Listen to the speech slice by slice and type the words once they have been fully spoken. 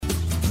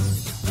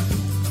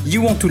You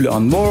want to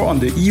learn more on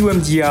the EU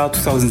MDR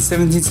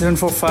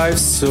 2017-745,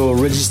 so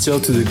register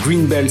to the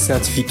Green Belt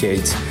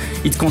certificate.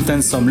 It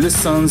contains some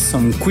lessons,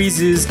 some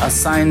quizzes,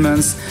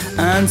 assignments,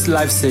 and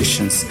live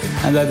sessions.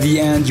 And at the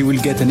end, you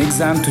will get an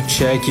exam to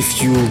check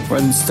if you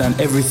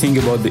understand everything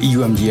about the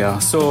EU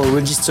MDR. So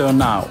register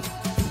now.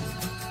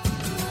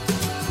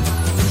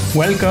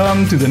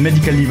 Welcome to the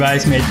Medical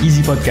Device Made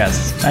Easy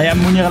podcast. I am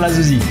Mounir El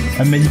Azzouzi,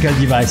 a medical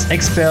device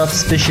expert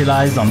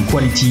specialized on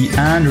quality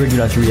and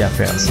regulatory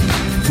affairs.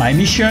 My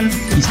mission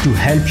is to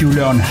help you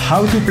learn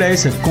how to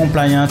place a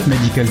compliant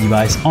medical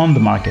device on the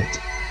market.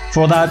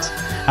 For that,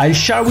 I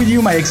share with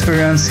you my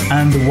experience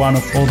and the one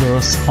of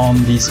others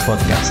on this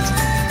podcast.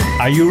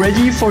 Are you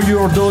ready for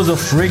your dose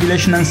of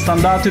regulation and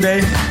standard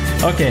today?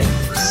 Okay,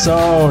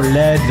 so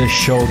let the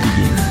show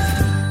begin.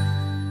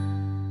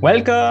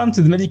 Welcome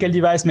to the Medical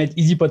Device Made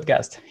Easy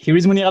podcast. Here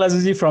is Mounir El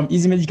Azzouzi from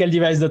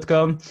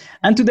easymedicaldevice.com.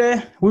 And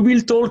today we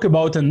will talk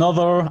about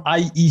another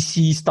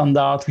IEC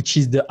standard, which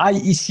is the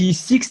IEC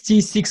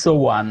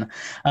 60601.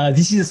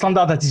 This is a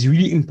standard that is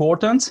really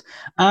important.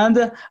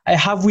 And I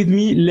have with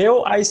me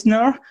Leo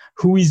Eisner,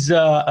 who is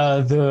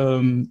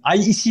the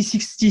IEC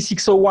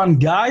 60601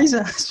 guys,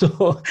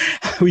 so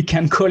we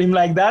can call him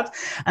like that.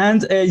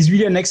 And he's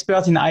really an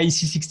expert in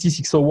IEC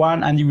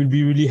 60601, and he will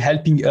be really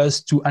helping us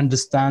to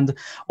understand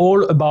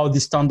all about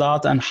the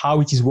standard and how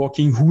it is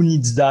working, who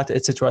needs that,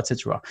 etc.,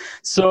 etc.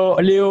 So,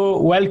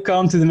 Leo,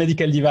 welcome to the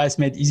Medical Device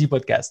Made Easy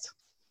podcast.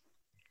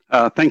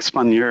 Thanks,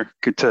 Mounir.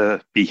 Good to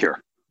be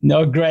here.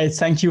 No, great.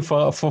 Thank you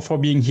for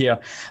being here.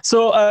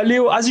 So,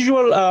 Leo, as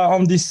usual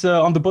on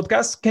the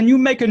podcast, can you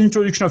make an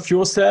introduction of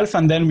yourself,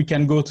 and then we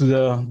can go to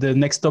the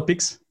next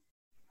topics?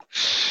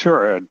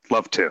 Sure, I'd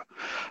love to.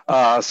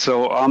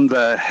 So I'm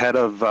the head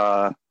of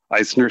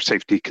Eisner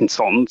Safety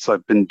Consultants.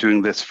 I've been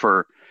doing this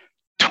for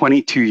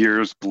 22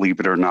 years, believe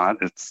it or not.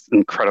 It's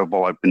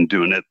incredible I've been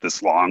doing it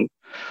this long.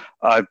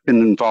 I've been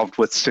involved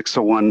with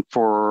 601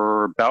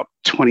 for about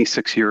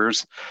 26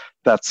 years.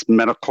 That's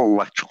medical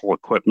electrical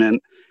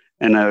equipment.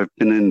 And I've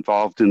been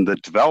involved in the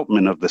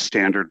development of the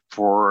standard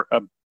for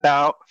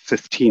about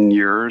 15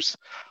 years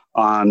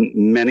on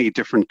many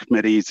different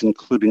committees,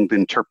 including the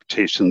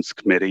Interpretations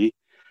Committee.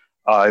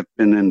 I've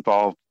been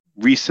involved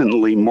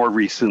more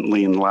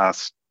recently in the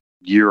last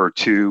year or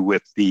two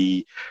with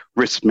the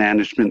risk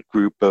management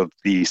group of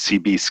the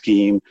CB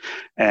scheme.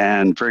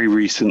 And very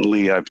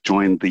recently, I've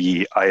joined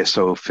the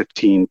ISO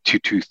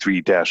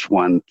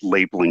 15223-1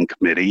 labeling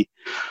committee.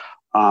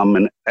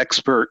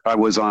 I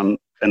was on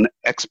an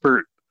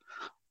expert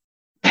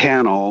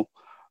panel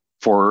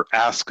for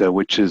ASCA,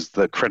 which is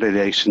the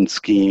accreditation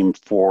scheme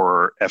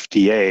for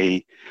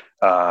FDA,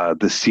 the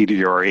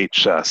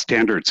CDRH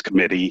Standards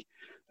Committee,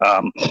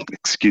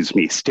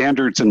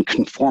 Standards and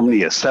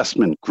Conformity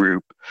Assessment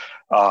Group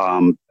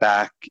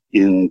back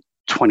in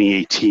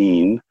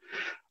 2018.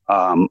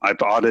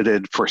 I've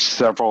audited for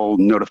several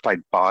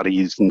notified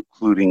bodies,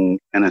 including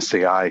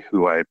NSAI,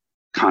 who I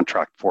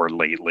contract for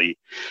lately.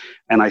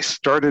 And I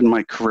started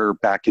my career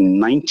back in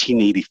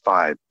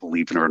 1985,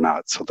 believe it or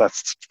not. So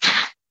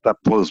that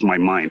blows my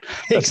mind.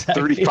 That's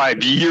exactly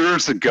 35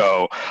 years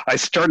ago. I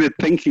started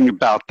thinking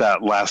about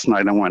that last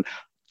night. I went,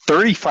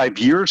 35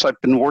 years?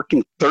 I've been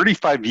working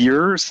 35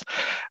 years?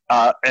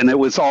 And it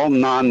was all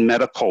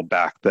non-medical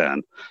back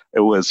then.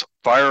 It was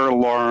fire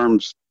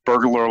alarms,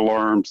 burglar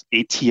alarms,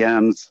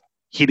 ATMs,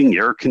 heating,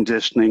 air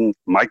conditioning,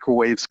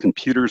 microwaves,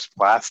 computers,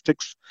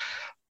 plastics.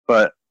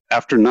 But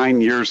after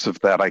 9 years of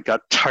that, I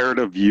got tired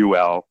of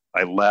UL.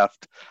 I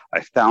left,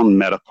 I found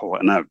medical,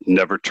 and I've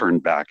never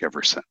turned back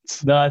ever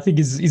since. No, I think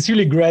it's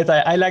really great.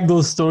 I like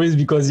those stories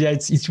because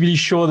it's really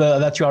show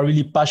that you are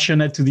really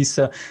passionate to this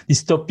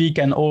topic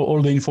and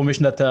all the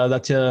information that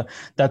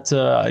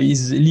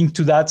is linked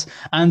to that.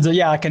 And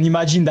I can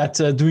imagine that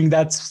doing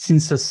that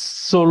since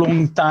so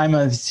long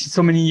time,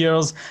 so many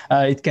years,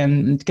 it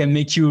can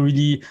make you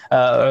really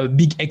a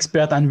big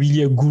expert and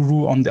really a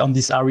guru on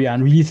this area.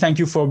 And really thank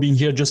you for being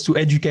here just to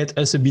educate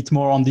us a bit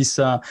more on this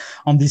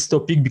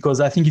topic,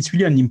 because I think it's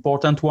really an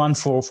important one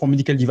for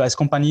medical device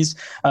companies.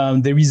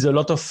 There is a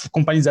lot of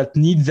companies that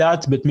need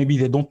that, but maybe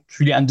they don't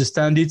really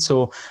understand it.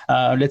 So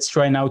let's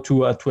try now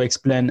to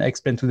explain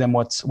to them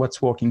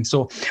what's working.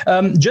 So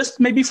just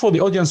maybe for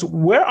the audience,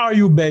 where are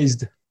you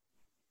based?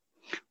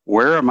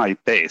 Where am I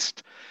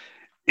based?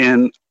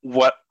 In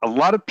what a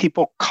lot of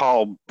people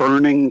call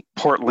burning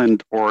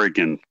Portland,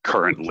 Oregon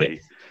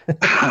currently. Okay.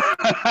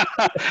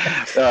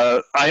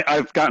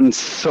 I've gotten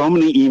so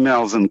many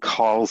emails and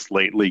calls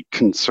lately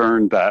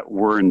concerned that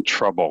we're in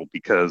trouble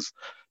because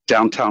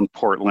downtown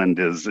Portland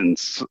is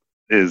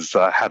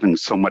having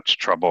so much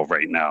trouble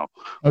right now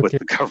with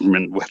the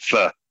government, with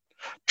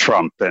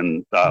Trump,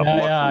 and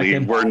luckily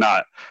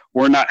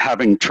we're not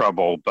having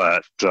trouble,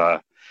 but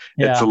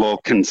it's a little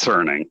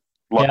concerning.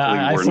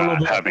 Luckily, we're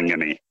not having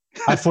any.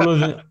 I follow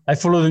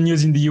the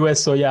news in the US,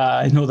 so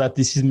I know that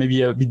this is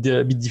maybe a bit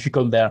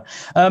difficult there.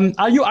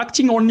 Are you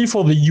acting only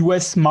for the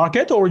US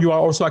market, or you are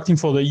also acting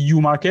for the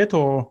EU market,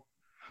 or?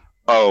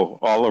 Oh,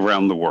 all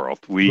around the world.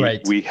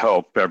 We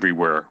help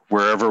everywhere,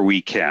 wherever we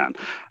can.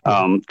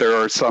 There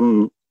are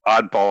some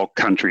oddball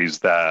countries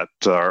that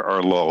are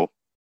a little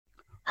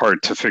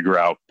hard to figure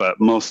out, but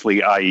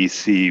mostly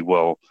IEC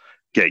will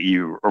get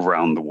you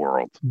around the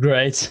world.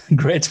 Great,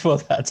 great for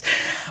that.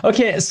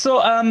 Okay, so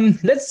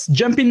let's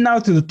jump in now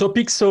to the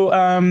topic. So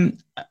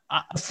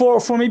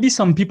for maybe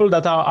some people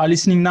that are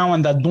listening now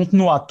and that don't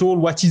know at all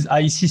what is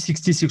IEC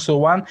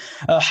 60601,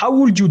 how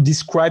would you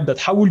describe that?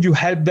 How would you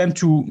help them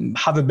to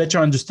have a better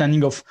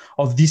understanding of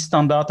this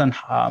standard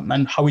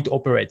and how it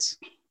operates?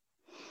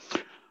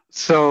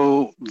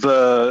 So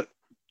the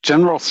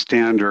general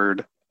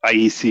standard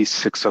IEC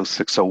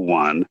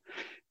 60601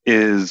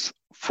 is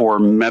for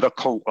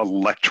medical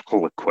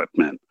electrical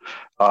equipment.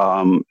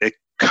 It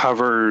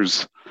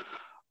covers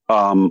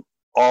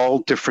all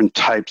different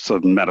types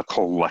of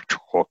medical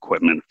electrical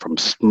equipment, from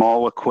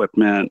small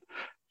equipment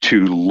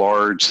to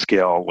large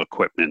scale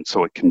equipment.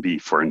 So it can be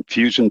for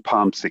infusion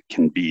pumps, it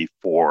can be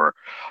for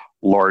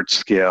large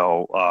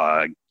scale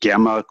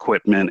gamma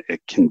equipment,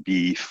 it can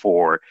be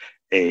for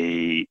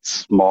a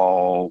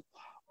small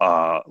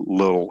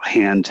little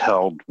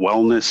handheld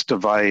wellness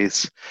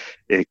device.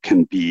 It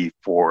can be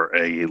for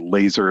a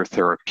laser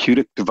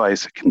therapeutic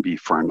device. It can be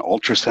for an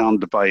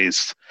ultrasound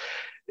device.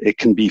 It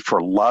can be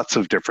for lots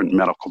of different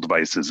medical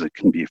devices. It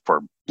can be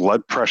for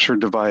blood pressure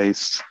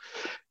device.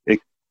 It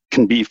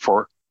can be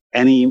for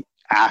any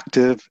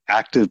active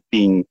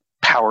being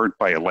powered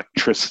by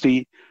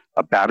electricity,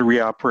 a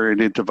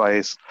battery-operated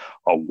device,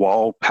 a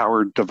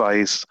wall-powered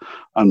device,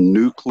 a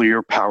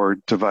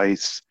nuclear-powered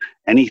device,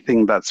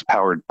 anything that's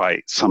powered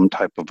by some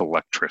type of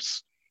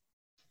electricity.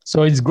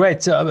 So it's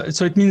great.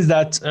 So it means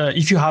that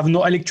if you have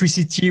no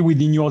electricity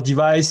within your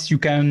device, you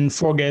can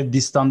forget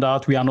this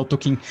standard. You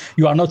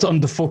are not on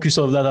the focus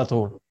of that at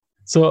all.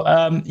 So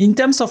in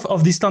terms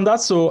of this standard,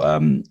 so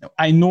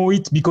I know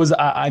it because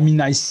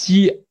I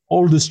see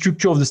all the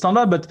structure of the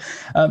standard, but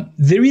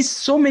there is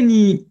so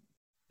many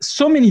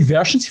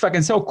versions, if I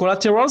can say, or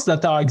collaterals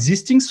that are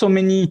existing, so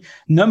many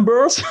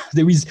numbers.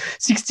 There is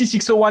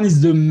 60601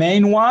 is the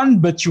main one,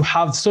 but you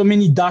have so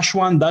many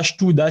 -1,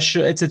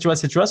 -2, etc.,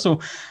 etc. So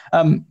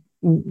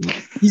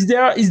is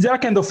there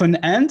kind of an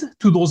end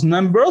to those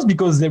numbers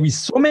because there is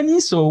so many?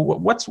 So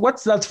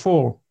what's that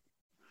for?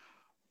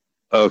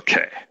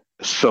 Okay,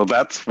 so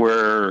that's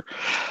where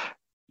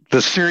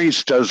the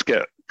series does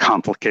get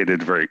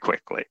complicated very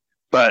quickly,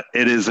 but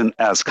it isn't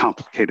as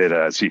complicated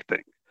as you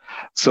think.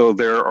 So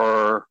there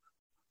are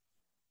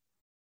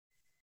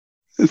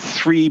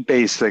 3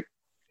 basic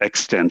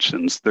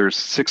extensions. There's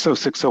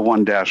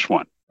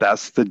 60601-1.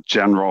 That's the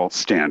general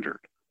standard.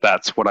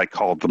 That's what I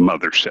call the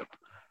mothership.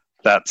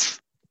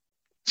 That's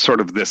sort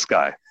of this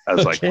guy,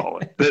 as I call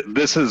it.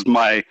 This is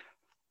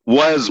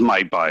was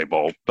my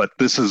Bible, but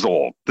this is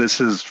old.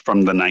 This is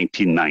from the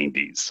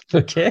 1990s.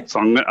 Okay. So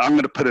I'm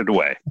going to put it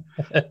away.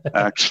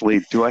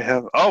 Actually,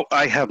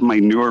 I have my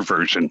newer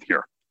version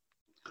here.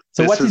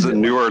 So this is a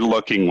newer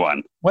looking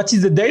one. What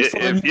is the date for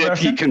the new version?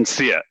 If you can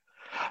see it.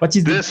 What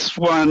is this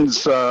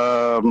one's?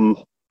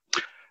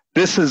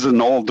 This is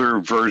an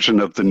older version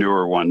of the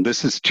newer one.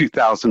 This is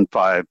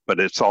 2005, but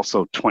it's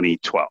also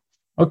 2012.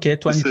 Okay,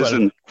 2012. This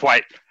isn't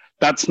quite.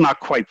 That's not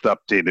quite the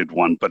updated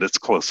one, but it's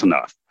close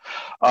enough.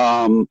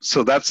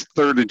 So that's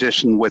 3rd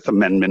edition with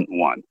Amendment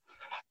 1.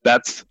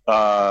 That's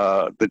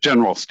the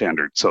general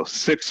standard. So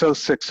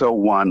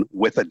 60601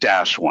 with a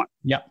 -1.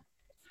 Yeah.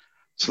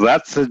 So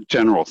that's the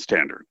general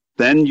standard.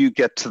 Then you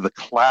get to the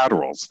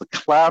collaterals. The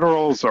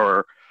collaterals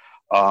are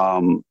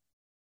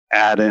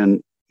add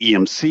in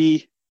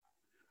EMC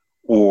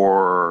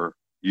or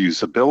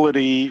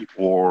usability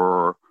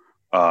or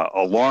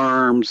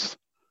alarms,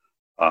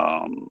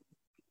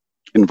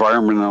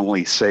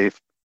 environmentally safe,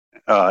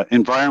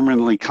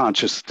 environmentally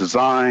conscious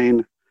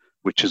design,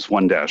 which is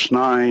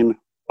 1-9,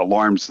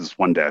 alarms is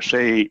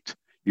 1-8,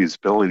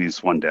 usability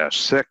is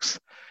 1-6.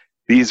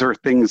 These are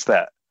things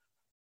that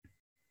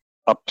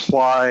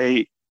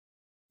apply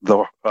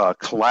the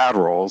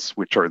collaterals,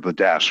 which are the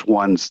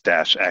 -1s,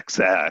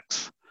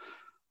 -XX,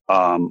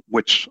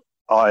 which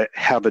I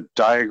have a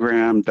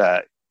diagram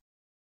that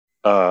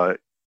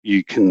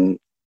you can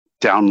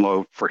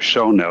download for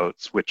show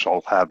notes, which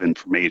I'll have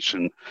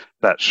information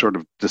that sort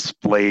of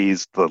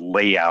displays the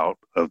layout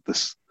of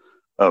this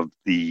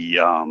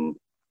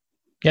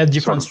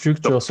different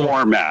structure, the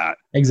format.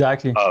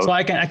 Exactly. So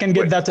I can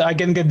get that. I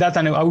can get that,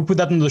 and I will put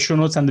that in the show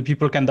notes, and the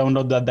people can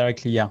download that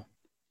directly. Yeah.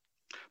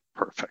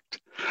 Perfect.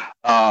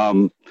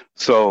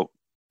 So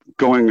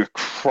going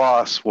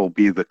across will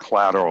be the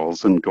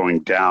collaterals, and going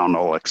down,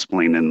 I'll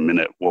explain in a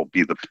minute, will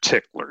be the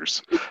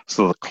particulars.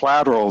 So the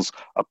collaterals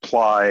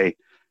apply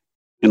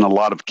in a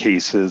lot of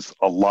cases.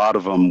 A lot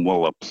of them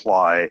will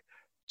apply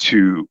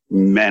to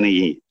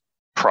many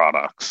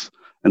products,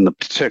 and the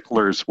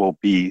particulars will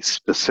be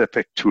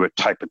specific to a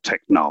type of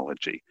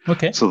technology.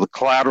 Okay. So the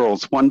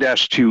collaterals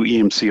 1-2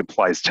 EMC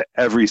applies to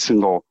every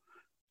single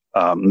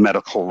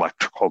medical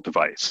electrical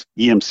device.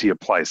 EMC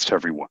applies to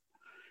everyone.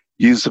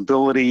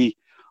 Usability,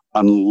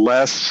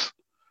 unless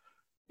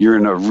you're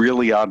in a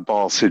really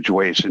oddball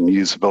situation,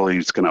 usability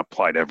is going to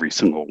apply to every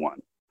single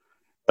one,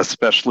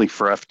 especially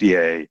for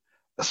FDA,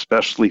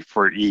 especially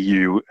for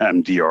EU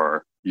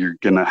MDR, you're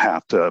going to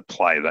have to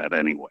apply that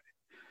anyway.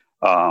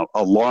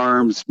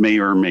 Alarms may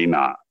or may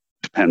not,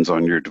 depends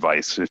on your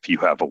device if you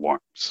have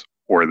alarms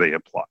or they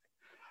apply.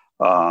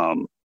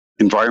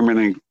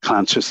 Environmentally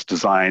conscious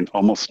design,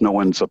 almost no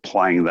one's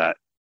applying that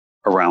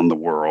around the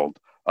world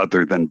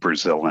other than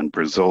Brazil, and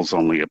Brazil's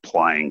only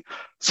applying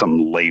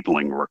some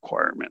labeling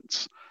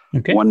requirements.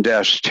 Okay.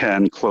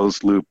 1-10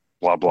 closed loop,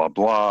 blah, blah,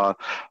 blah.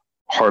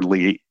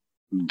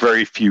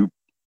 Very few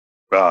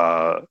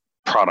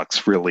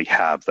products really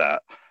have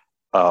that.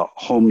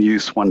 Home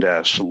use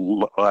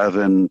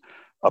 1-11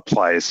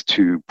 applies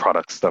to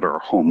products that are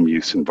home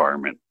use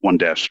environment.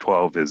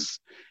 1-12 is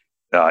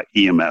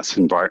EMS,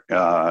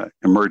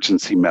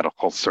 emergency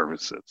medical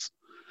services.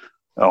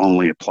 It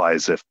only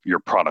applies if your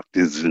product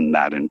is in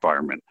that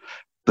environment.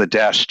 The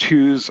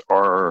 -2s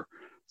are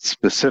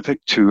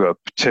specific to a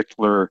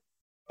particular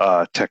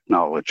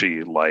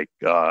technology like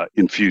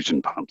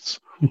infusion pumps.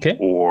 Okay.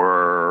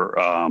 Or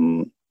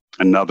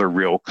another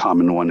real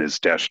common one is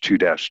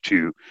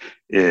 -2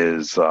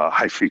 is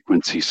high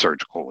frequency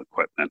surgical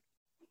equipment.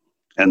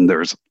 And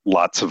there's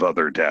lots of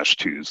other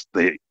 -2s.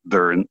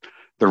 They're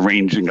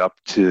ranging up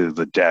to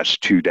the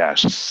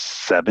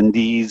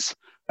 -2-70s,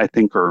 I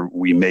think, or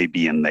we may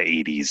be in the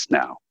 80s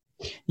now.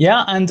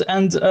 Yeah, and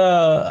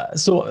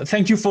so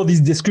thank you for this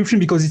description,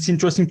 because it's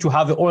interesting to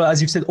have all, as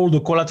you said, all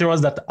the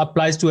collaterals that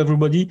applies to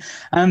everybody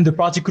and the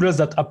particulars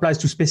that applies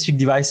to specific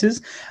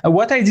devices.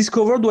 What I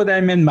discovered when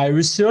I made my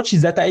research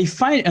is that I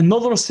find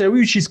another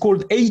series which is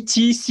called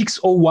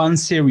AT601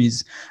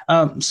 series.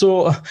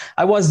 So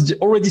I was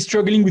already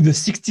struggling with the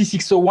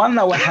 6601.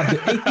 Now I have the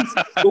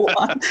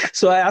AT601.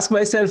 So I asked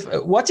myself,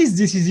 what is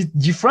this? Is it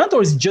different,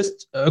 or is it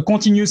just a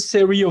continuous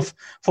series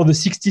for the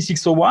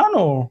 6601,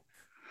 or?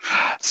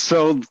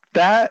 So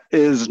that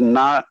is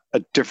not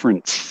a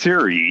different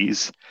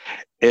series.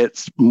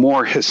 It's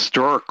more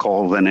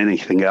historical than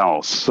anything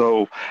else.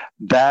 So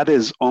that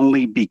is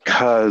only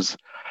because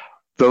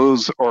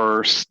those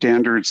are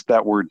standards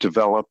that were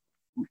developed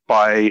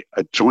by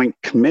a joint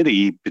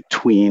committee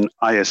between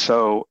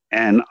ISO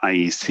and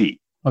IEC.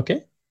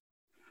 Okay.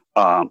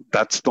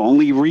 That's the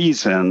only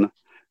reason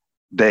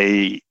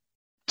they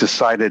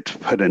decided to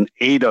put an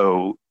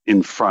 80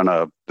 in front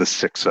of the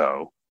 60.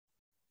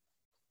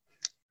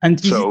 And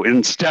so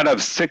instead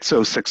of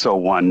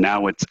 60601,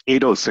 now it's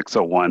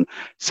 80601,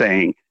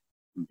 saying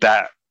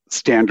that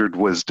standard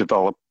was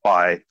developed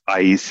by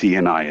IEC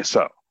and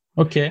ISO.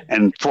 Okay.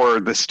 And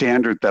for the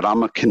standard that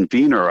I'm a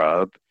convener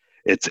of,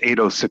 it's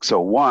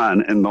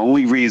 80601. And the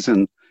only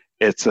reason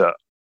it's a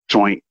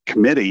joint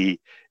committee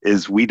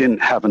is we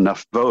didn't have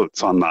enough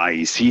votes on the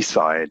IEC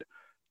side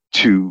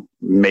to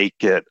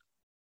make it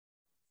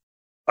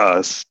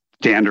a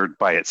standard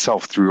by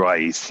itself through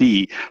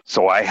IEC.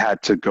 So I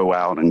had to go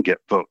out and get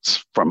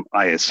votes from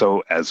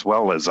ISO as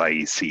well as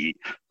IEC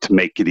to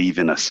make it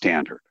even a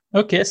standard.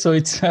 Okay, so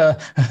it's so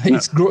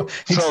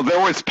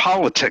there was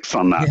politics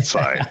on that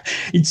side.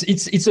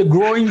 It's a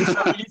growing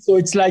family, so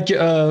it's like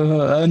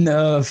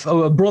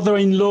a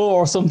brother-in-law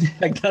or something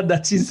like that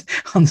that is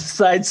on the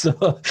side.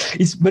 So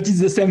it's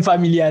the same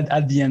family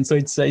at the end. So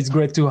it's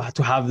great to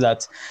have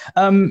that.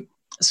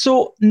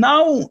 So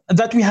now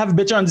that we have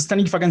better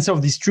understanding, if I can say,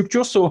 of the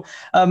structure, so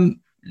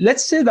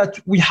let's say that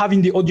we have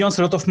in the audience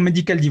a lot of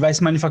medical device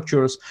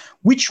manufacturers.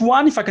 Which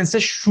one, if I can say,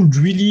 should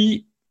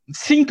really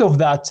think of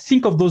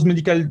those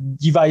medical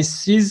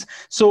devices?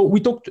 So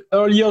we talked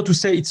earlier to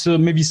say it's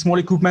maybe small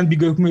equipment,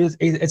 bigger equipment,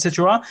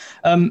 etc.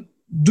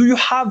 Do you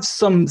have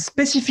some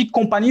specific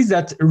companies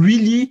that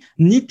really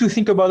need to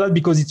think about that,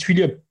 because it's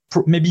really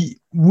maybe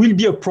will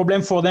be a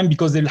problem for them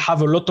because they'll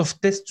have a lot of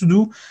tests to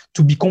do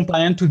to be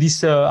compliant to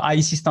this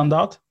IEC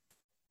standard?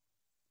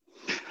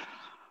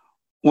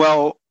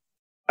 Well,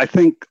 I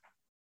think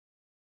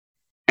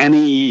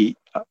any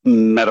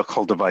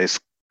medical device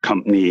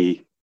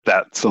company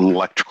that's an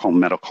electrical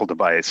medical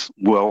device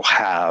will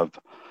have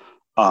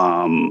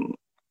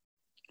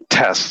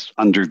tests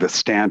under the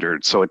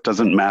standard. So it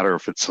doesn't matter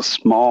if it's a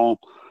small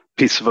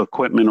piece of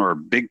equipment or a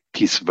big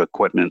piece of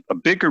equipment. A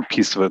bigger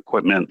piece of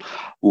equipment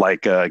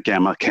like a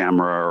gamma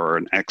camera or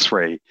an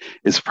X-ray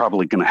is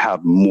probably going to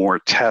have more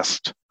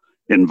tests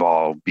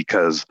involved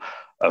because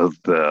of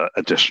the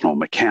additional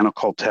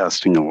mechanical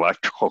testing,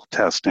 electrical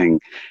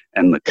testing,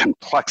 and the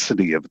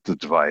complexity of the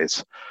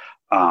device.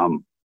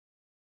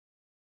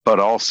 But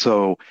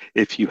also,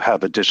 if you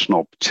have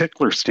additional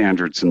particular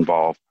standards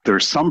involved,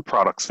 there's some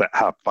products that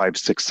have 5,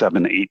 6,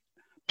 7, 8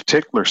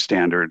 particular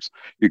standards.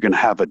 You're going to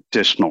have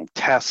additional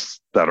tests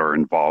that are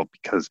involved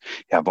because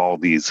you have all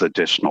these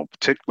additional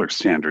particular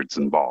standards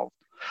involved.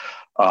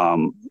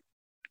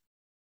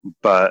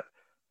 But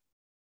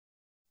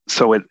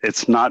so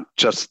it's not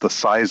just the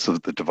size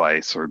of the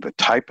device or the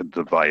type of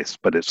device,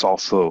 but it's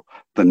also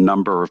the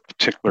number of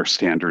particular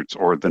standards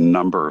or the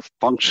number of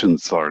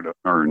functions that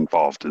are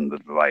involved in the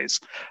device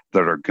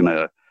that are going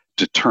to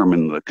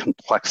determine the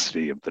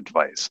complexity of the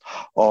device.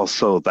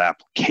 Also, the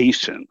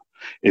application.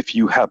 If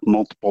you have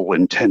multiple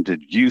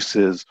intended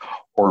uses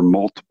or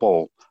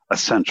multiple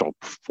essential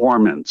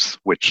performance,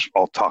 which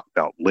I'll talk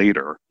about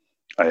later,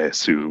 I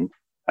assume,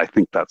 I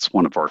think that's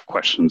one of our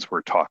questions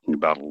we're talking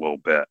about a little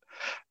bit.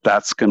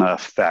 That's going to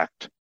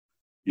affect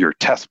your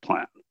test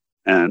plan.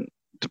 And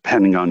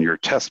depending on your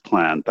test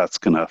plan, that's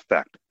going to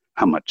affect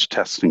how much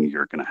testing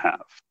you're going to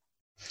have.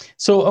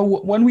 So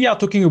when we are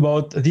talking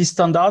about these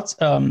standards,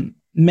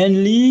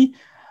 mainly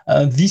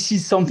this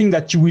is something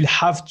that you will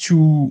have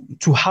to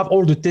have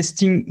all the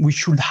testing. We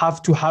should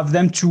have to have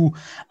them to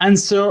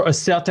answer a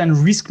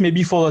certain risk,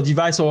 maybe for a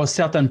device, or a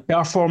certain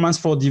performance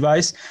for a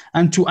device,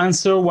 and to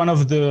answer one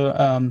of the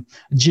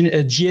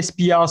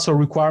GSPR or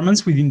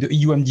requirements within the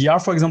EU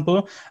MDR, for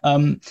example.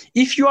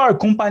 If you are a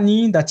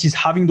company that is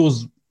having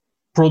those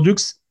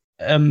products,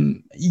 I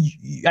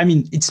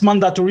mean, it's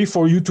mandatory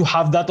for you to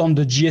have that on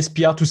the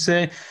GSPR to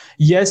say,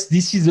 yes,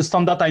 this is the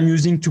standard I'm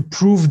using to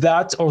prove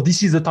that, or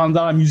this is the standard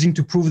I'm using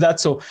to prove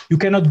that. So you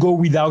cannot go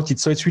without it.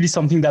 So it's really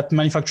something that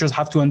manufacturers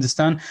have to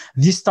understand.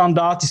 This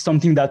standard is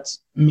something that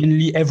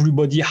mainly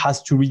everybody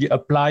has to really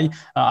apply.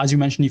 As you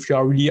mentioned, if you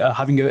are really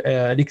having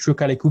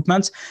electrical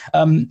equipment.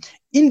 In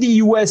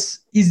the US,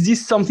 is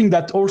this something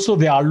that also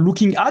they are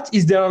looking at?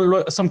 Is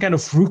there some kind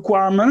of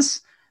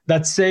requirements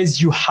that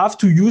says you have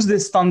to use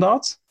this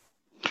standards?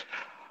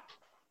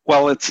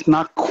 Well, it's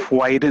not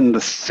quite in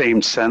the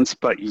same sense,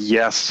 but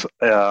yes,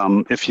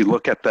 if you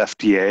look at the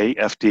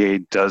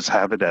FDA does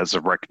have it as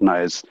a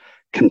recognized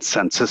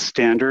consensus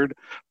standard,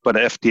 but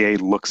FDA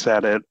looks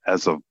at it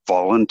as a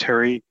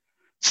voluntary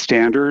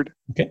standard,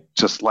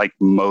 just like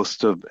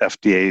most of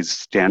FDA's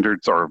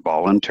standards are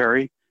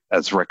voluntary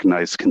as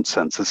recognized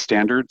consensus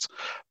standards,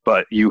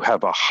 but you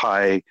have a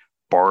high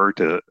bar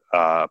to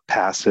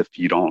pass if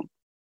you don't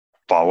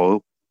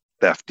follow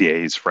the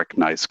FDA's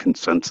recognized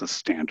consensus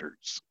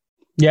standards.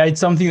 Yeah,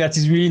 it's something that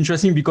is really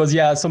interesting because,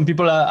 yeah, some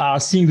people are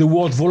seeing the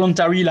word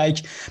voluntary, like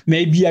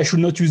maybe I should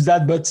not use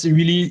that, but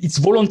really it's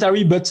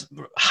voluntary, but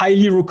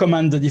highly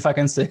recommended, if I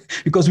can say,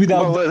 because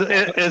without... Well,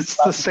 it's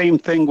the same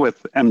thing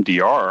with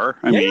MDR.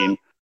 I mean,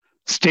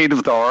 state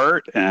of the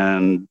art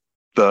and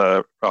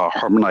the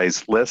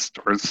harmonized list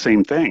are the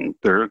same thing.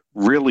 They're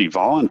really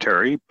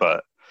voluntary,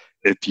 but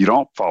if you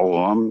don't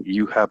follow them,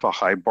 you have a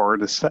high bar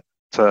to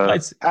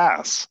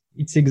pass.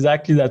 It's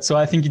exactly that. So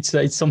I think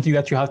it's something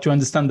that you have to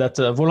understand, that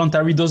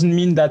voluntary doesn't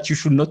mean that you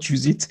should not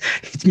use it.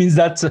 It means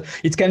that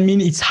it can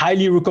mean it's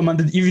highly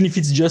recommended, even if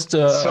it's just...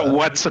 so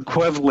what's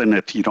equivalent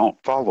if you don't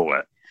follow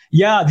it?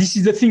 Yeah, this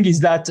is the thing,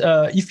 is that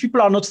if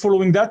people are not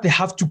following that, they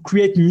have to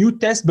create new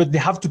tests, but they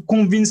have to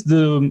convince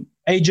the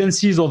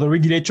agencies or the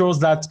regulators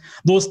that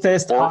those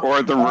tests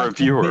or the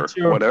reviewer,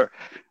 whatever.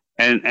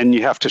 And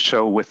you have to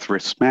show with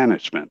risk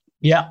management.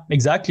 Yeah,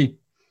 exactly.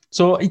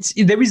 So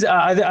there is,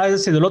 as I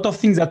said, a lot of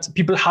things that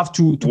people have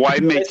to why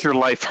make your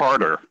life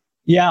harder?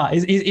 Yeah,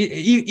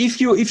 if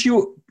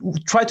you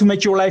try to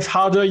make your life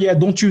harder,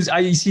 don't use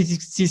IEC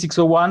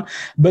 60601.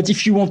 But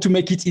if you want to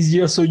make it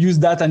easier, so use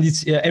that, and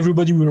it's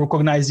everybody will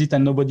recognize it,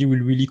 and nobody will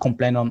really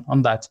complain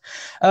on that.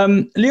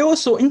 Leo,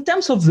 so in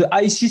terms of the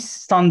IEC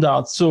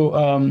standards,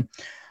 so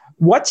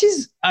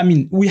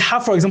we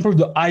have, for example,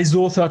 the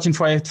ISO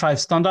 13485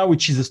 standard,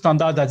 which is a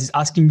standard that is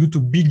asking you to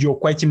build your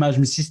quality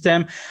management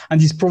system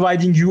and is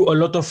providing you a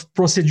lot of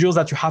procedures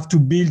that you have to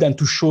build and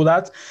to show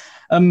that.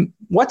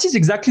 What is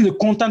exactly the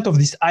content of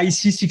this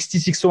IEC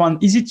 60601?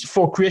 Is it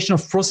for creation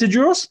of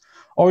procedures,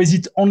 or is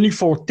it only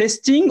for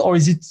testing, or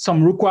is it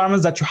some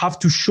requirements that you have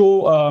to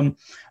show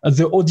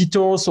the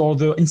auditors or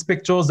the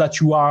inspectors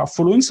that you are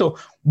following? So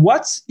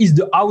what is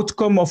the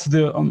outcome of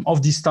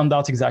this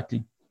standard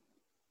exactly?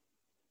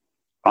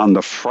 On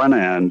the front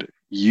end,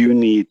 you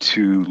need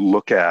to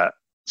look at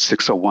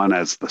 601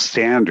 as the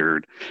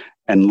standard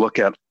and look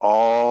at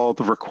all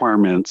the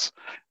requirements.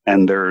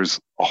 And there's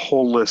a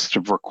whole list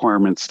of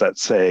requirements that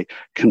say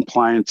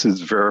compliance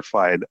is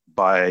verified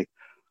by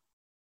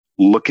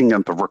looking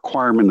at the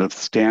requirement of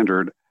the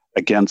standard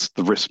against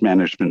the risk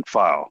management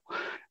file.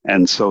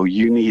 And so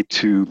you need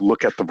to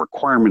look at the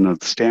requirement of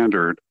the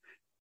standard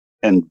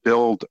and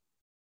build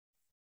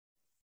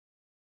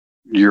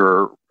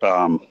your...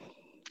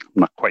 I'm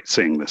not quite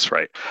saying this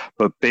right,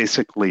 but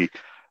basically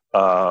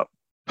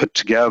put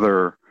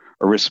together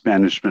a risk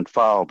management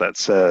file that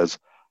says,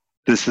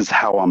 this is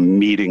how I'm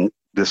meeting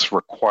this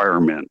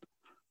requirement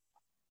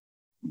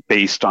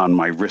based on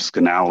my risk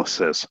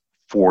analysis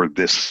for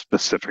this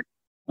specific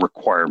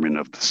requirement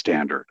of the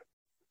standard.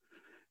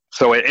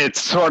 So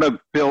it's sort of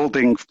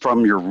building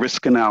from your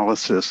risk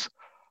analysis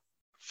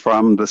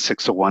from the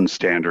 601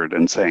 standard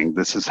and saying,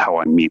 this is how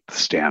I meet the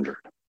standard.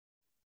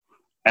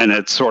 And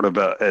it's sort of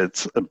a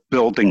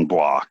building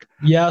block.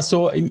 Yeah,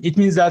 so it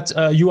means that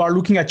you are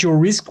looking at your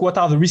risk. What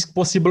are the risks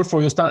possible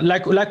for your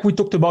standard? Like we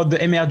talked about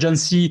the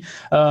emergency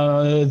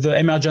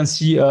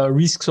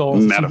risks or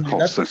medical.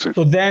 Like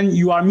so then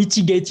you are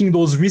mitigating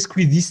those risks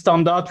with this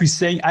standard. With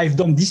saying I've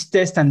done this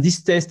test and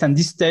this test and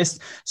this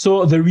test.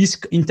 So the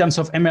risk in terms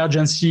of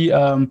emergency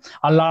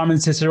alarm,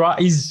 etc.,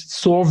 is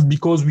solved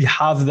because we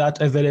have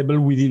that available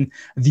within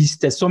this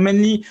test. So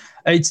mainly,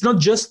 it's not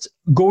just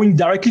going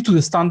directly to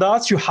the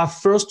standards. You have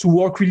first to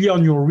work really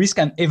on your risk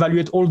and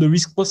evaluate all the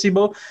risk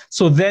possible.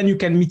 So then you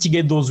can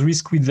mitigate those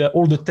risks with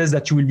all the tests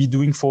that you will be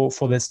doing for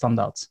the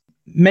standards.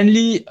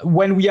 mainly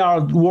when we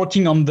are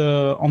working on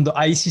the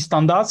IEC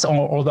standards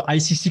or the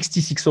IEC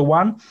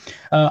 60601,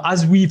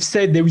 as we've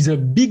said, there is a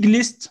big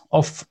list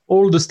of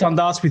all the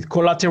standards with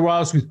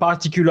collaterals, with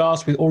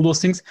particulars, with all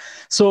those things.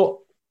 So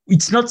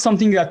it's not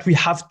something that we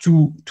have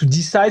to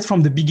decide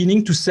from the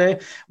beginning to say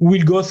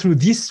we'll go through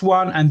this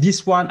one and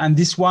this one and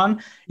this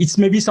one. It's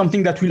maybe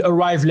something that will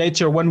arrive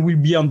later when we'll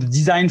be on the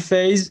design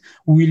phase.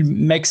 We'll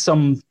make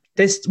some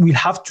tests. We'll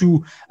have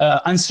to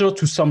answer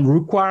to some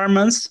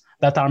requirements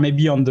that are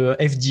maybe on the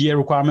FDA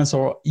requirements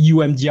or EU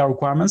MDR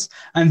requirements.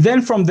 And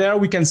then from there,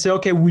 we can say,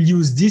 okay, we'll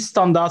use this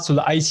standard, so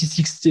the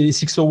IEC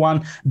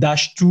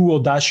 601-2 or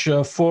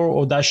 -4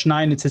 or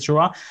 -9,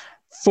 etc.,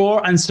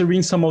 for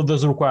answering some of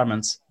those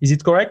requirements. Is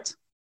it correct?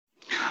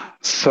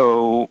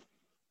 So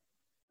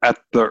at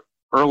the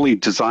early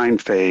design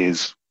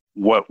phase,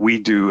 what we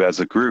do as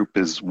a group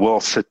is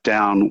we'll sit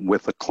down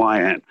with a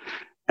client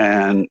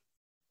and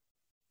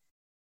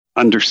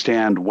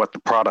understand what the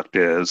product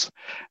is,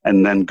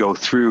 and then go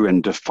through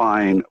and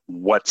define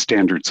what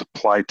standards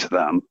apply to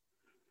them.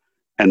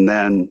 And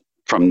then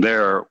from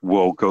there,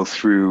 we'll go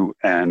through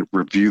and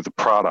review the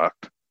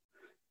product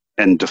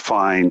and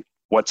define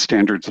what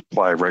standards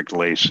apply,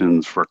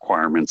 regulations,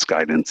 requirements,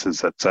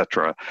 guidances,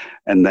 etc.,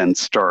 and then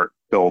start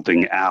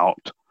building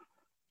out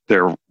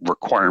their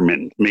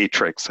requirement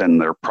matrix and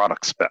their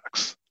product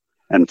specs.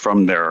 And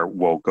from there,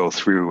 we'll go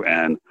through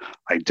and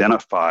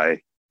identify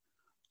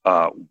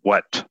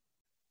what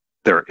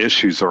their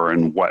issues are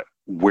and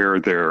where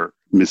their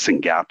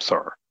missing gaps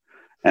are.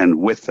 And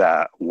with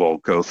that, we'll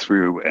go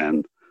through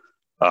and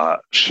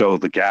show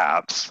the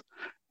gaps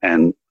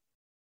and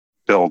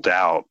build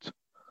out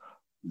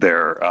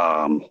their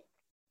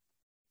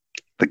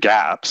the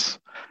gaps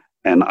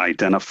and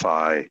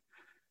identify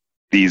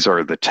these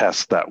are the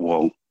tests that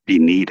will be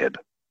needed.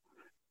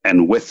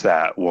 And with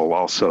that, we'll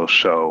also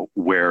show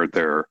where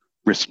their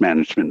risk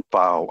management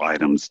file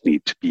items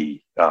need to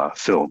be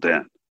filled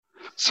in.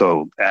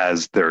 So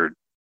as they're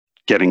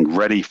getting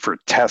ready for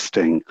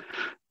testing,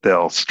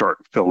 they'll start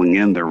filling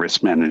in their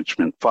risk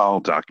management file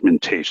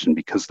documentation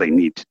because they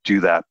need to do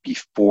that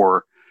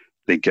before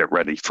they get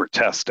ready for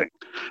testing.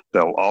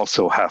 They'll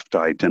also have to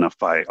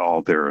identify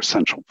all their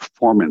essential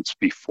performance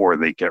before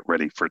they get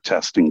ready for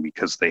testing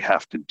because they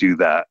have to do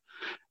that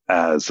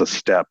as a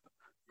step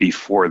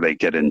before they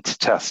get into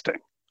testing,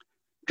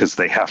 because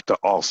they have to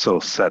also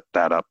set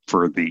that up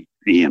for the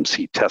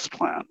EMC test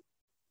plan.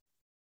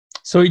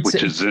 So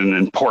which is an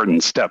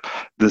important step.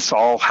 This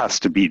all has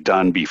to be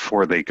done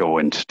before they go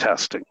into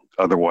testing.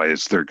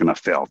 Otherwise, they're going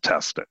to fail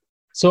testing.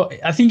 So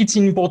I think it's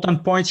an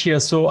important point here.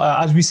 So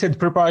as we said,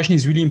 preparation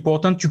is really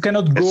important. You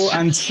cannot go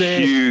and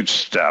say huge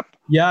step.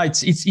 Yeah,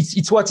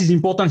 it's what is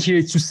important here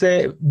is to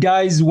say,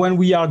 guys, when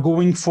we are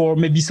going for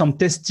maybe some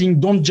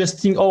testing, don't just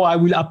think, oh, I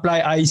will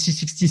apply IEC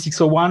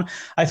 60601.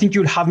 I think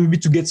you'll have maybe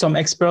to get some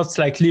experts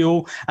like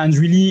Leo and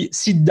really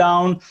sit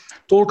down,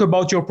 talk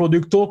about your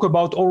product, talk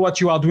about all what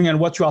you are doing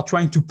and what you are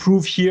trying to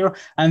prove here.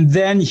 And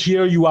then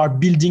here you are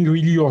building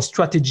really your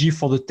strategy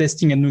for the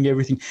testing and doing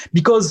everything.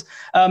 Because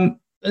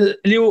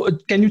Leo,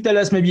 can you tell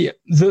us maybe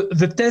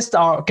the tests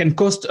can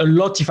cost a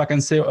lot, if I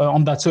can say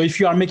on that. So if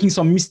you are making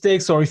some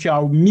mistakes or if you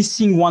are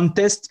missing one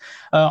test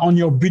on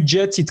your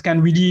budget, it can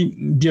really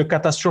be a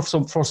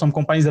catastrophe for some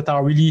companies that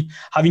are really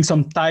having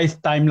some tight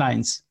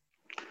timelines.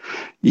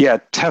 Yeah,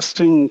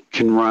 testing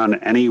can run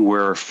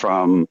anywhere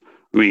from,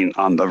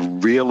 on the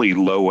really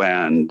low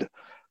end,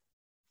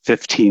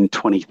 $15,000,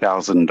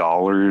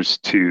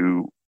 $20,000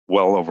 to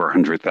well over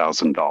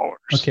 $100,000.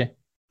 Okay.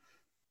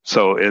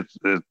 So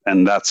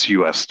and that's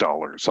US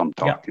dollars I'm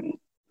talking. Yeah.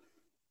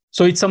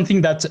 So it's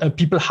something that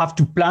people have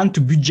to plan to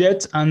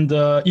budget. And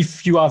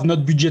if you have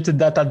not budgeted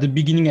that at the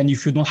beginning, and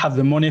if you don't have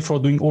the money for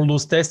doing all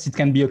those tests, it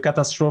can be a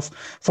catastrophe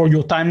for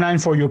your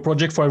timeline, for your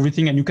project, for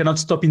everything. And you cannot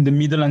stop in the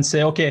middle and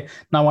say, okay,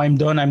 now I'm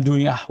done. I'm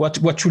doing,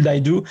 what should I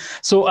do?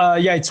 So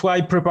yeah, it's why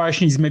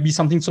preparation is maybe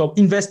something. So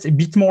invest a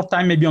bit more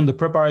time maybe on the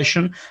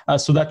preparation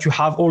so that you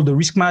have all the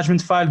risk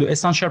management file, the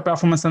essential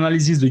performance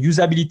analysis, the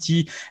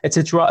usability,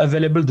 etc.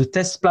 available, the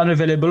test plan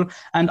available.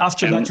 And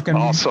after that, you can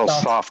also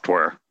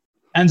software.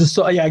 And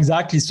so, yeah,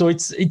 exactly. So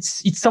it's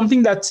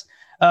something that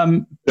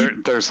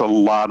there's a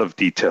lot of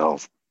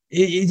details.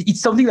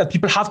 It's something that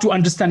people have to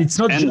understand. It's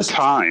not just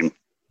time.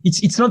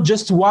 It's not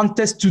just one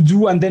test to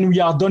do and then we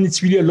are done.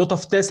 It's really a lot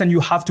of tests, and you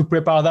have to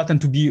prepare that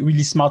and to be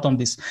really smart on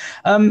this.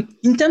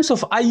 In terms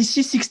of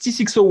IEC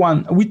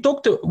 60601, we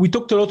talked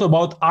a lot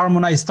about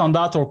harmonized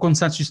standard or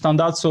consensus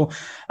standard. So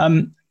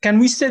can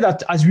we say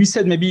that, as we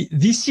said, maybe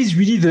this is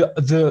really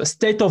the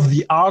state of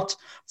the art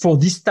for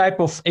this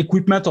type of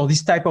equipment or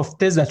this type of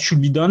test that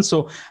should be done?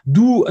 So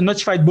do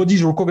notified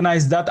bodies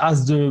recognize that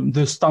as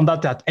the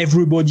standard that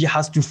everybody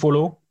has to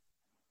follow?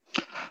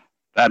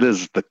 That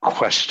is the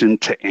question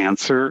to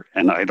answer.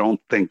 And I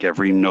don't think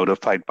every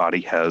notified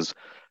body has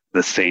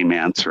the same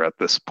answer at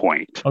this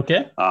point.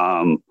 Okay.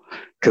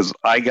 Because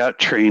I got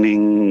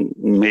training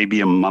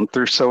maybe a month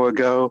or so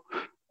ago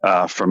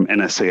from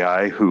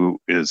NSAI, who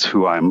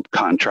I'm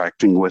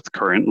contracting with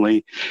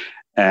currently.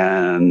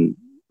 And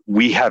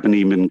we haven't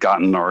even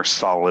gotten our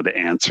solid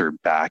answer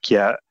back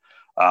yet.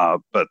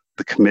 But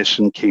the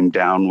commission came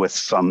down with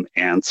some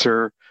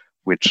answer,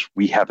 which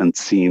we haven't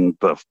seen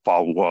the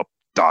follow-up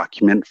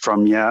document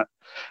from yet.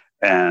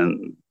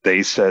 And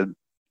they said,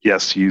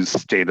 yes, use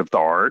state of the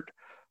art.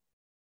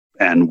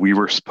 And we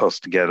were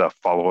supposed to get a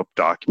follow-up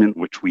document,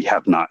 which we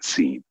have not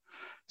seen.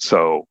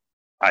 So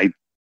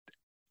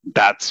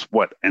that's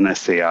what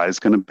NSAI is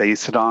going to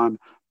base it on.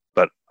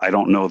 But I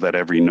don't know that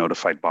every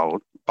notified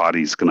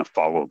body is going to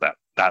follow that.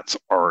 That's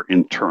our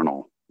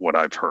internal, what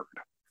I've heard.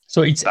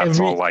 So that's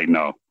all I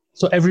know.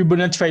 So every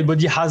notified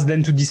body has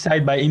then to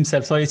decide by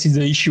himself. So this is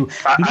the issue.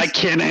 I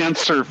can't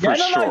answer for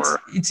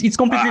sure. It's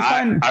completely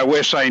fine. I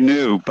wish I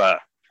knew, but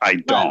I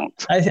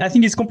don't. I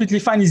think it's completely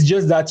fine. It's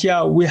just that,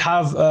 we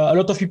have a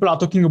lot of people are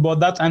talking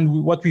about that.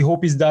 And what we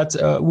hope is that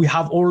we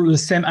have all the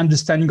same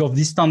understanding of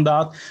this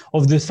standard,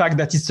 of the fact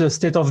that it's a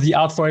state of the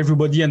art for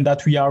everybody and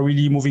that we are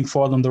really moving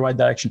forward on the right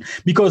direction.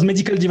 Because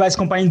medical device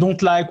companies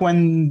don't like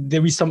when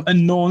there is some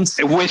unknowns.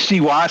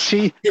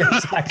 Wishy-washy. Yeah,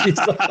 exactly.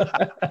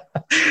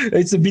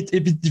 It's a bit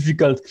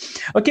difficult.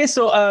 Okay,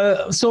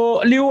 so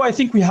Leo, I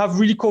think we have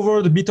really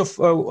covered a bit of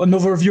an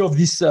overview of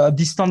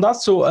this standard.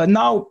 So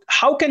now,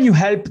 how can you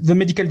help the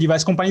medical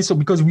device companies? So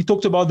because we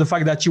talked about the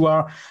fact that you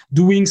are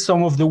doing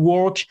some of the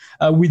work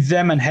with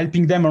them and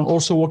helping them, and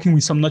also working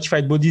with some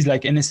notified bodies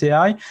like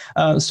NSAI.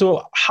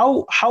 So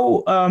how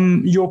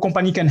your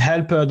company can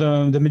help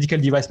the medical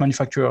device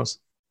manufacturers?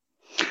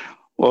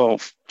 Well,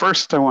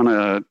 first I want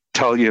to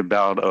tell you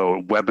about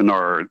a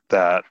webinar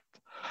that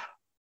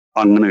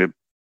I'm going to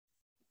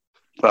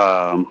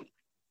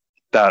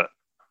that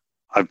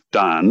I've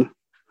done.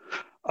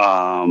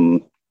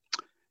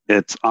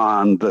 It's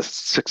on the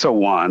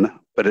 601,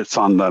 but it's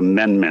on the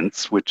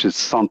amendments, which is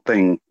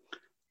something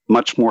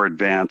much more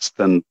advanced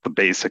than the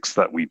basics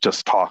that we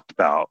just talked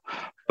about.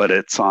 But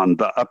it's on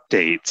the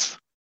updates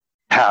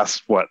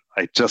past what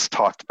I just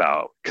talked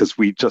about, because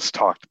we just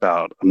talked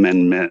about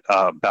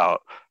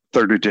about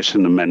third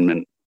edition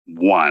Amendment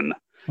 1.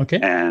 Okay.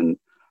 And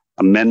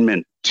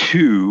Amendment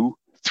 2,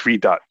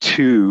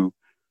 3.2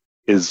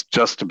 is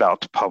just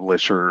about to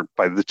publish, or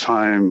by the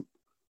time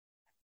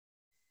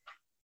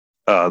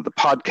the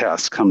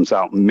podcast comes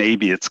out,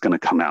 maybe it's going to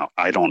come out.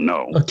 I don't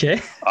know.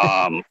 Okay.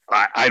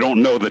 I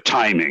don't know the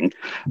timing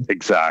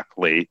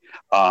exactly.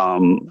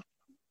 But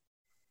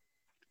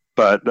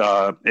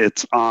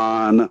it's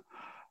on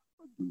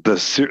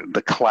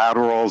the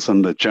collaterals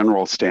and the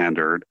general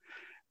standard,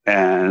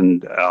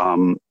 and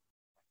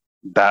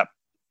that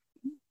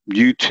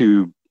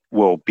YouTube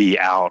will be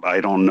out.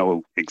 I don't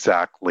know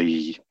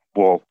exactly.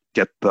 We'll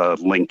get the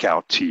link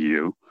out to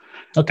you.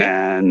 Okay.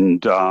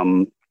 And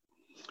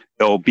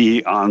it'll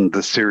be on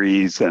the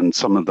series and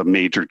some of the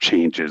major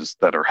changes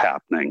that are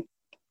happening.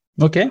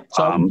 Okay.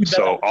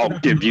 So I'll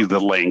give you the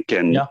link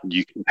and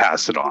you can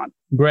pass it on.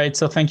 Great.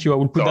 So thank you. I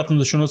will put that on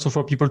the show notes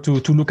for people to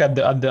look at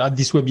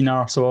this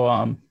webinar. So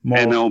more.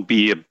 And it'll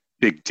be a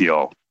big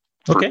deal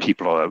for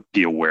people to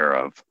be aware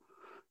of.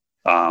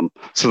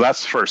 So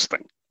that's the first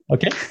thing.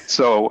 Okay.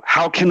 So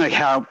how can I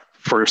have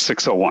for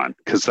 601?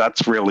 Because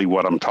that's really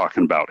what I'm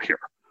talking about here.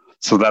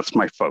 So that's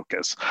my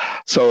focus.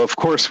 So of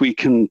course we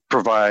can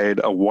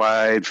provide a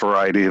wide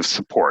variety of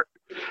support.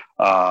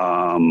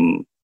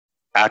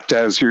 Act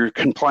as your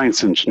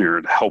compliance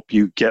engineer to help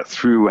you get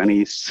through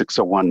any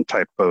 601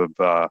 type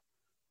of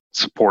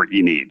support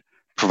you need.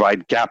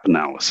 Provide gap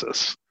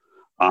analysis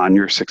on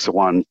your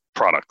 601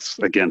 products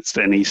against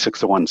any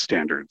 601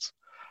 standards.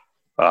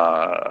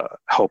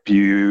 Help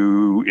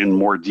you in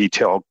more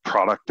detailed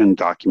product and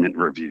document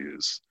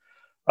reviews.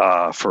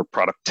 For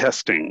product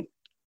testing,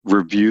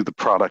 review the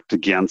product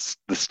against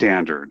the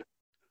standard.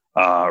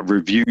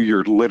 Review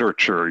your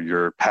literature,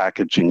 your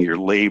packaging, your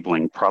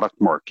labeling,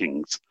 product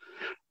markings,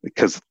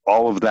 because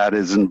all of that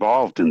is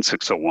involved in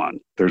 601.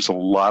 There's a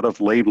lot of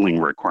labeling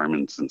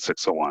requirements in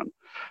 601.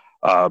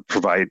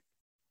 Provide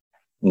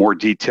more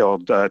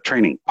detailed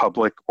training,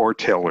 public or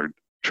tailored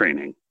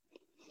training,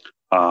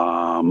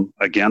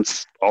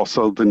 against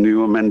also the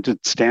new amended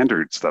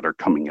standards that are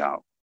coming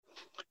out.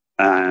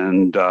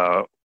 And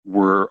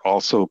we're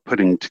also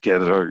putting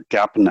together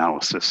gap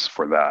analysis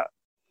for that.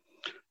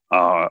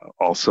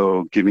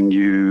 Also giving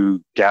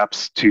you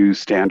gaps to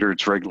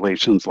standards,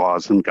 regulations,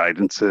 laws, and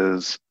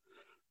guidances.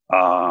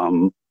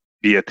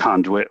 Be a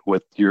conduit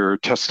with your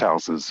test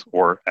houses,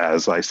 or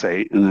as I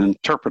say, an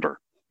interpreter,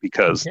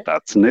 because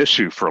that's an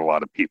issue for a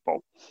lot of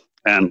people,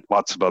 and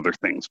lots of other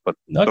things, but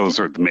those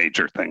are the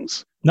major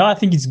things. No, I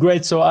think it's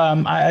great. So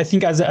I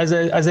think, as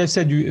I've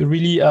said, you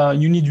really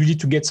you need really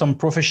to get some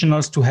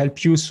professionals to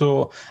help you.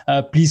 So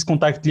please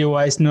contact Leo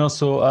Eisner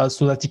so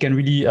that he can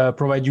really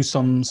provide you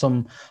some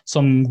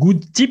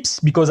good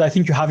tips, because I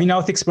think you have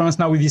enough experience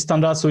now with this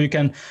standard, so you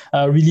can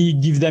really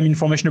give them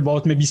information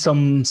about maybe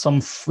some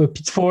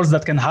pitfalls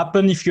that can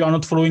happen if you are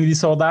not following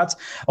this or that,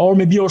 or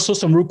maybe also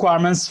some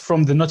requirements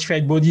from the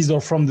notified bodies or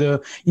from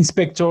the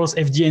inspectors,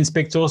 FDA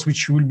inspectors,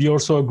 which will be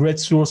also a great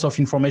source of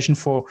information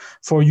for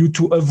you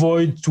to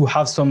avoid avoid to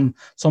have some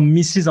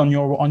misses on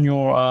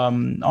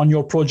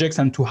your projects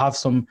and to have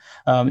some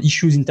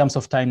issues in terms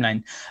of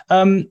timeline.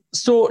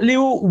 So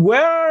Leo,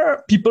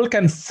 where people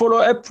can follow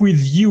up with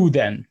you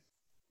then?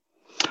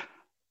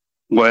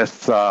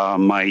 With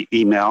my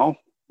email,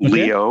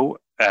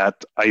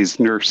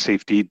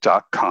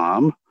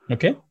 leo@eisnersafety.com.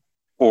 Okay.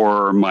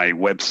 Or my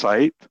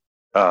website,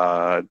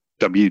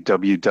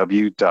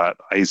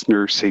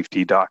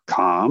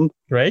 www.eisnersafety.com.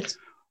 Right.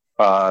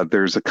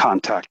 There's a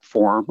contact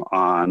form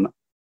on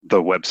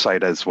the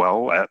website as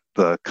well at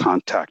the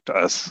Contact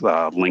Us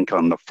link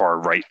on the far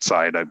right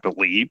side, I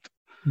believe.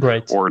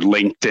 Right. Or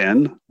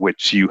LinkedIn,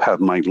 which you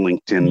have my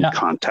LinkedIn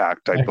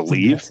contact, I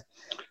believe.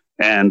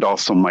 And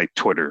also my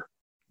Twitter.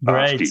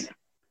 Great.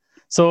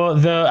 So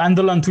the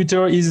handle on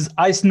Twitter is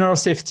Eisner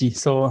Safety.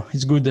 So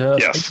it's good.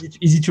 Yes.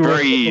 Easy to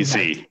Very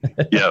easy.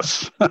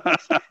 Yes.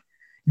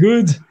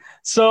 Good.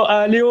 So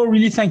Leo,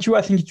 really thank you.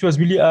 I think it was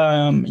really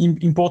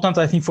important,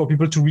 I think, for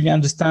people to really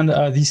understand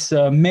this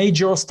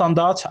major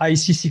standard,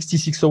 IEC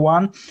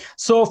 60601.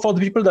 So for the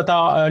people that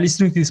are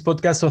listening to this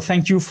podcast, so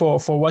thank you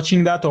for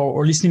watching that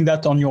or listening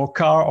that on your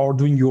car or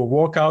doing your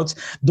workouts.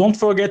 Don't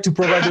forget to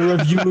provide a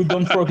review.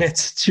 Don't forget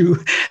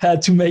to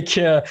make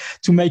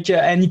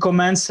any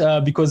comments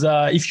because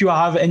if you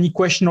have any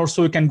question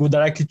also, you can go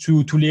directly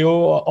to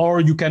Leo or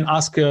you can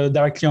ask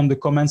directly on the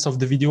comments of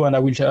the video and I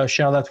will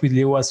share that with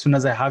Leo as soon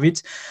as I have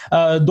it.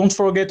 Don't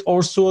forget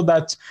also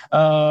that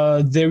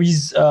there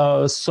is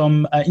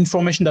some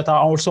information that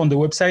are also on the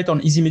website on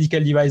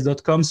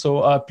easymedicaldevice.com.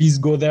 So please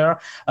go there,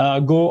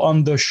 go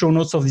on the show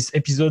notes of this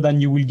episode,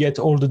 and you will get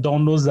all the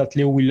downloads that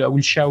Leo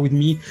will share with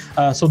me.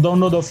 So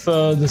download of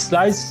the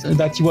slides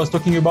that he was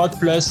talking about,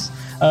 plus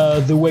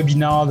the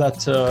webinar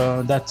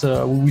that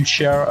we will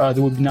share.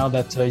 The webinar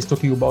that is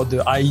talking about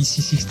the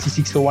IEC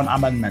 6601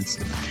 amendments.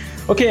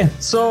 Okay,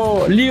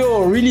 so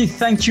Leo, really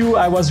thank you.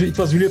 It was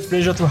really a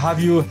pleasure to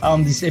have you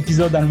on this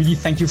episode, and really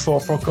thank you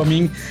for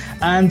coming.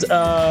 And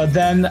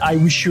then I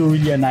wish you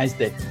really a nice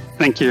day.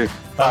 Thank you.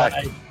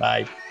 Bye.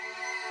 Bye.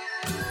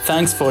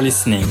 Thanks for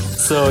listening.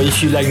 So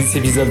if you like this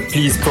episode,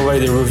 please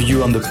provide a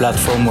review on the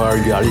platform where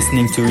you are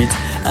listening to it.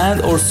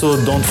 And also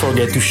don't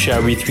forget to share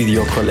it with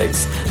your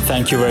colleagues.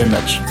 Thank you very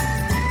much.